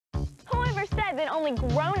then only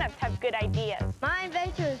grown-ups have good ideas. My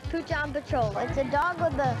invention is Pooch on Patrol. It's a dog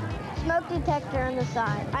with a smoke detector on the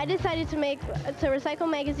side. I decided to recycle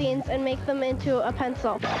magazines and make them into a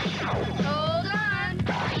pencil. Hold on.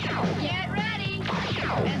 Get ready.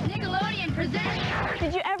 As Nickelodeon presents.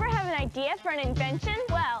 Did you ever have an idea for an invention?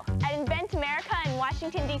 Well, at Invent America in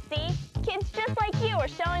Washington, D.C., kids just like you are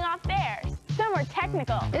showing off theirs. Some are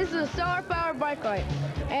technical. This is a solar-powered bike light,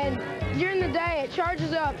 and during the day it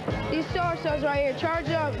charges up. These solar cells right here charge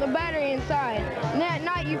up the battery inside. And at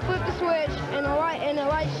night you flip the switch, and the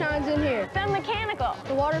light shines in here. Some mechanical.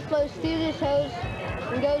 The water flows through this hose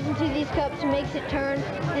and goes into these cups and makes it turn.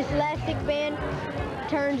 This elastic band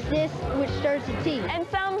turns this, which stirs the tea. And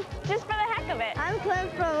some just for the heck of it. I'm Clem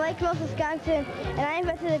from Lakeville, Wisconsin, and I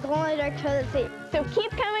invented a glow-in-the-dark toilet seat. So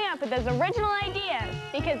keep coming up with those original ideas,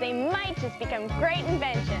 because they might just become great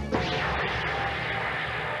inventions.